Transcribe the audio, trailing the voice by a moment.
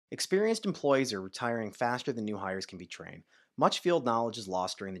Experienced employees are retiring faster than new hires can be trained. Much field knowledge is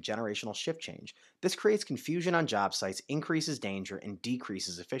lost during the generational shift change. This creates confusion on job sites, increases danger, and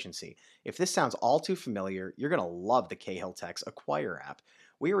decreases efficiency. If this sounds all too familiar, you're going to love the CAHill Tech's aQuiRe app.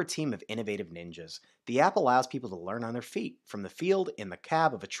 We are a team of innovative ninjas. The app allows people to learn on their feet, from the field, in the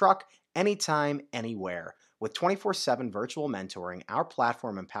cab of a truck, anytime, anywhere. With 24/7 virtual mentoring, our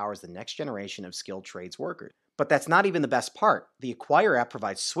platform empowers the next generation of skilled trades workers. But that's not even the best part. The aQuiRe app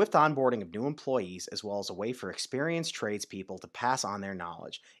provides swift onboarding of new employees as well as a way for experienced tradespeople to pass on their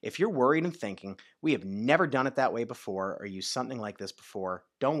knowledge. If you're worried and thinking, we have never done it that way before or used something like this before,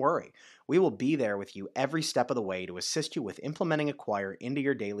 don't worry. We will be there with you every step of the way to assist you with implementing aQuiRe into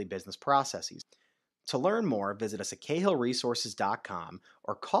your daily business processes. To learn more, visit us at CAHillResources.com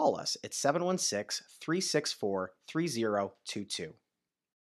or call us at 716 364 3022.